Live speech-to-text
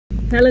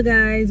Hello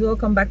guys,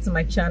 welcome back to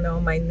my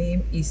channel. My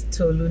name is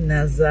Tolu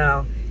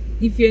Nazal.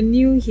 If you're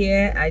new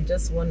here, I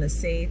just want to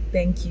say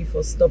thank you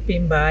for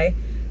stopping by,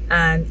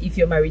 and if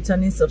you're my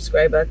returning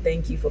subscriber,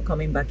 thank you for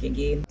coming back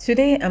again.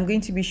 Today I'm going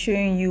to be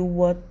showing you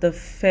what the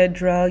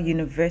Federal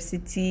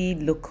University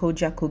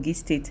Lokoja Kogi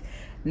State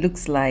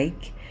looks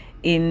like.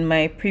 In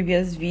my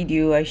previous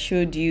video, I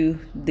showed you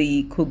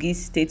the Kogi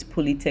State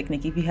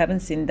Polytechnic. If you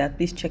haven't seen that,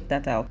 please check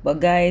that out. But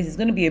guys, it's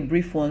going to be a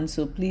brief one,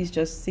 so please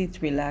just sit,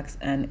 relax,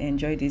 and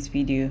enjoy this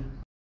video.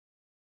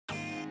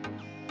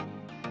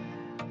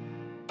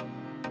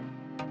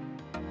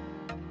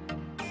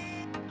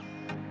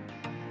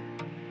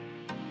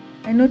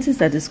 I noticed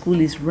that the school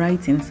is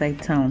right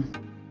inside town.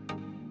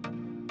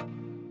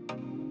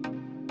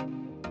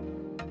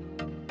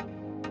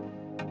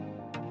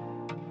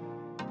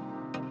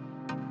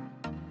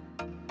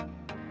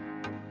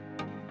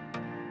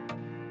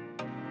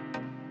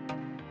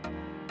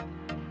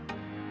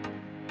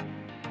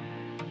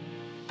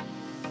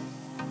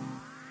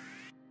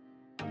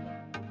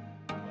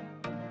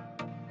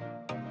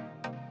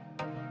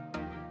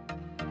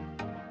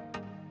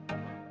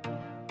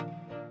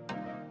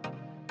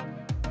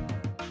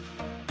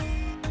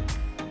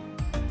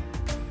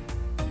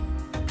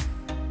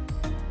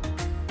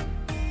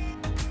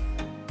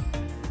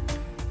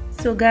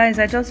 So guys,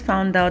 I just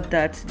found out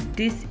that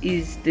this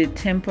is the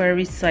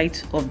temporary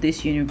site of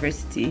this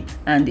university,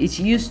 and it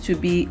used to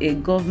be a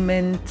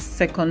government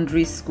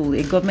secondary school,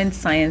 a government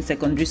science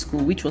secondary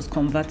school, which was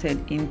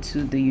converted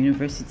into the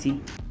university.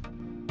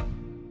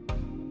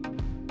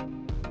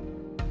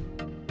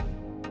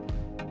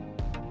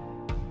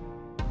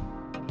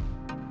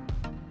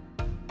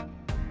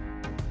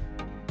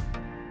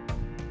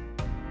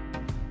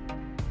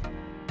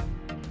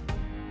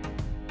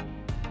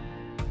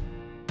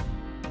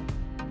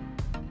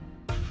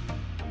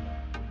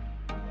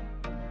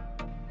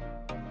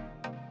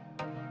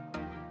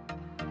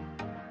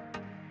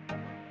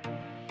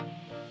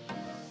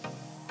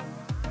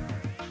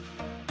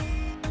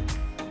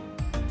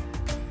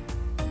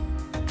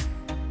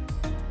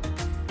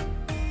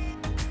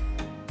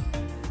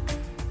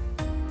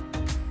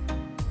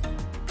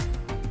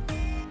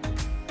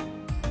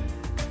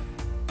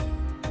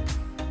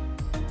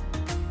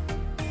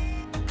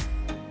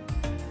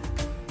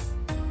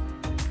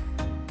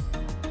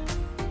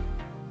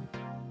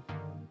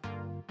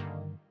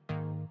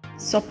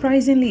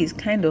 Surprisingly, it's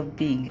kind of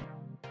big.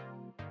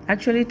 I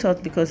actually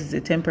thought because it's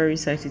a temporary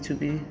site it would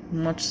be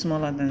much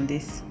smaller than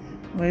this,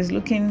 but it's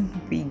looking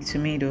big to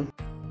me though.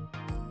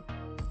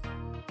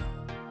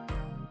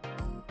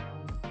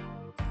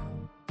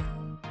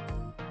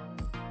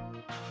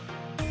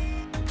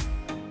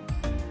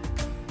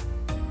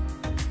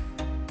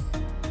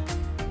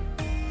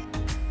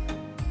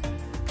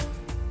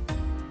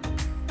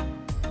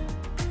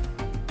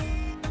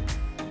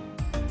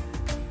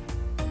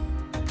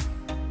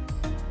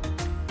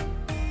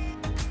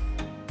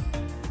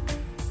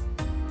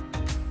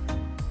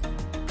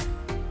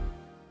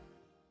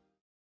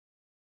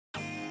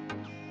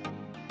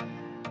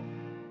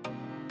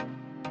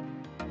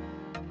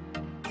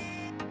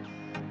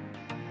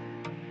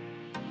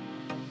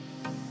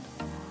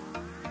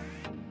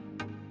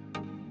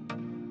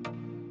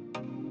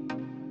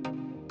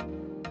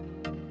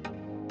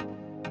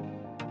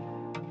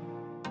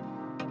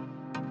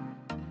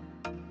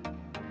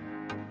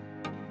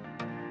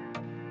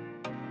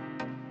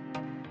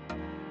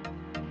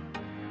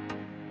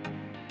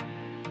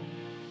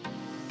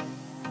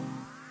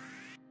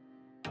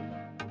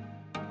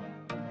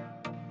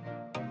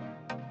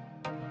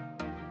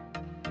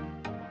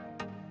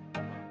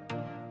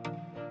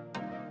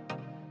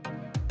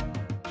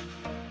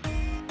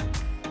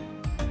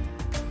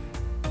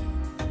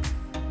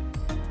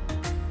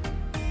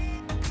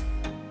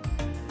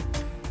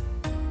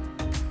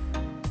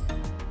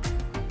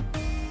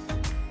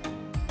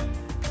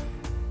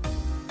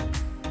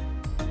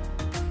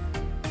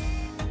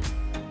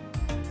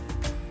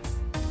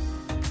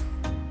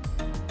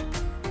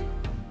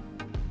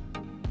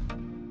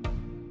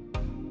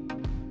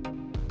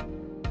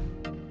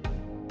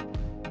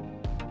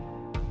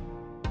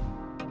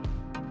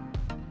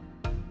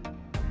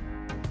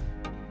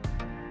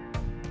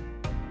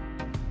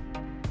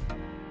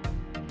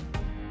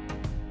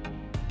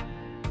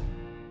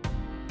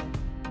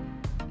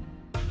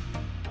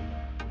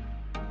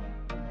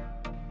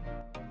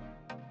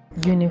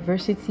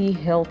 University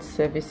Health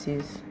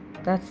Services,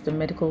 that's the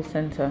medical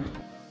center.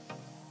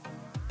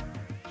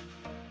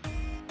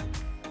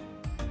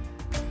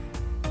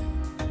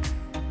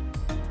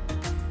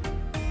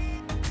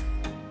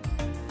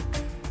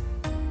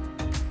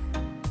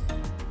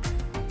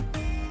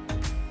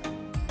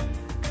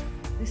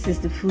 This is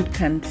the food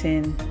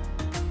canteen.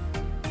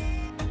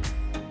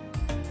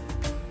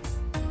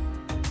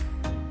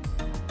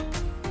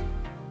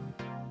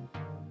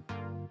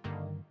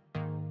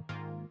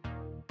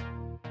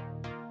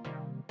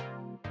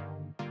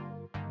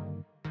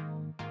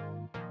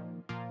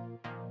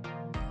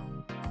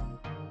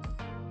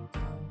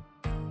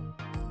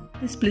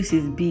 This place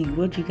is big.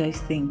 What do you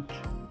guys think?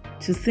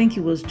 To think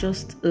it was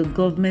just a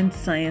government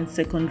science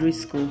secondary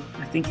school,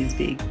 I think it's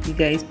big. You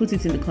guys put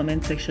it in the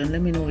comment section.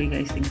 Let me know what you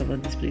guys think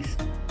about this place.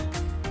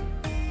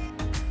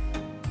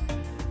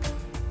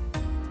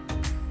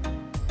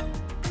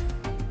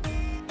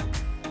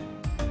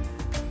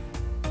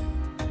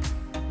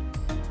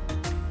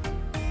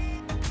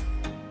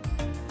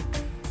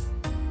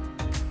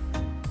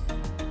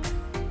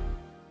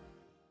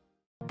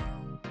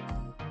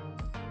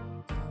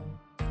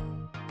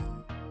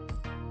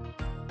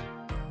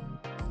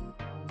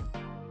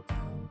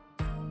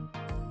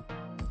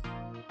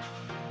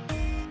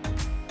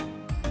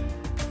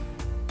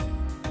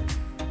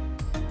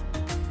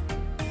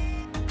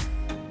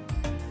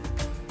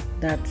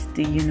 That's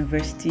the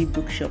university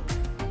bookshop.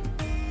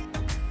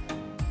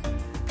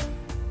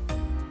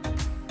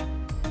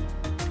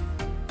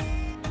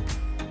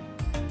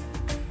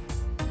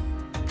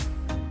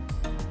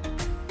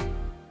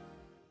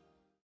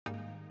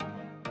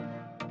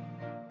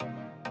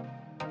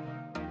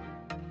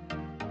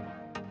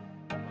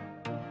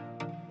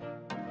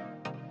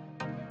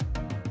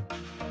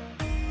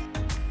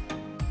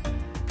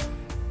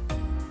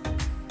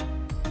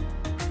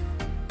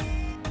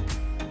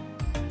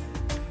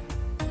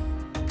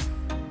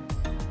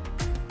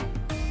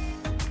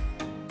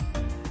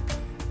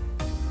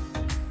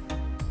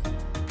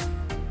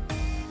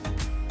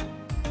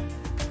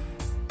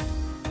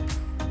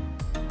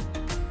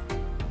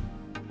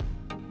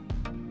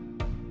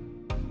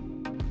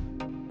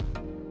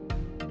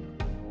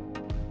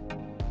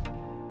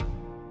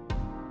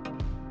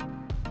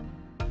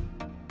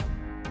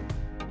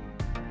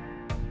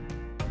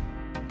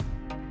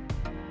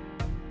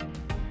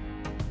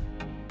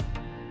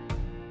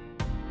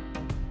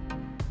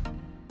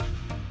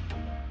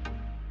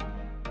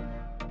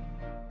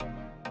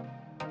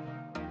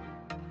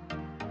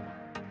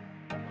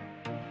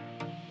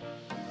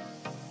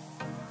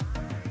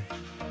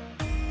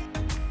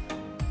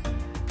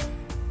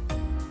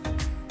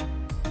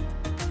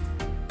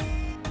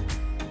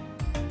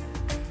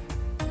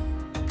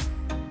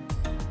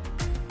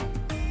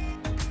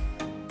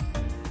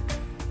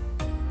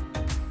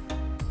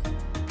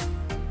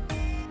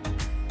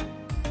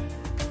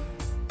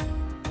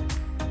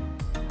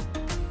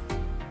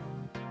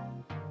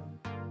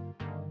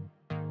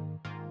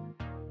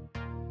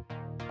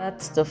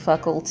 That's the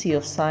Faculty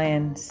of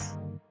Science.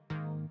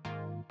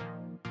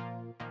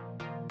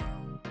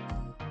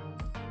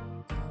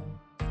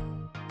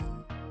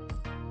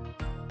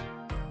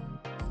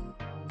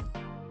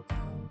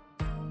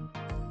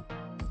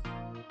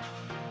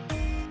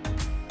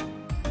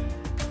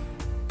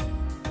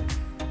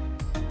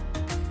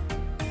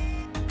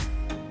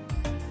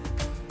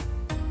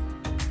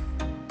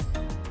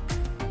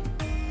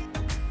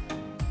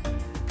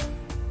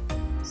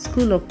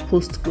 School of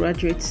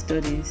Postgraduate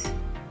Studies.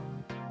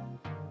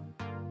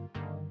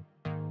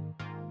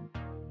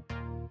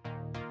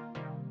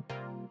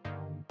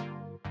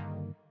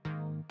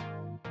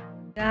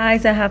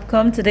 Guys, I have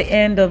come to the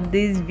end of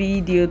this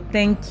video.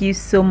 Thank you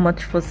so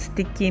much for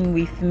sticking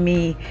with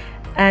me.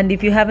 And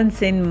if you haven't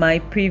seen my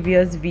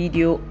previous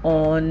video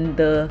on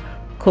the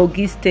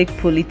Kogi State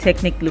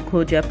Polytechnic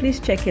Lokoja, please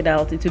check it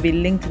out. It will be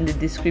linked in the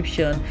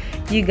description.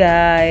 You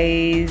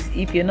guys,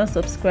 if you're not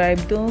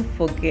subscribed, don't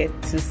forget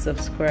to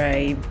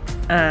subscribe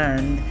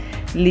and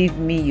leave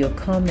me your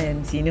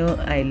comments. You know,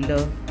 I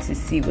love to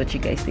see what you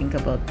guys think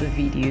about the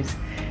videos.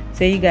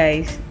 So you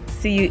guys,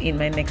 see you in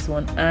my next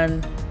one,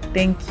 and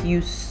thank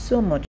you so much.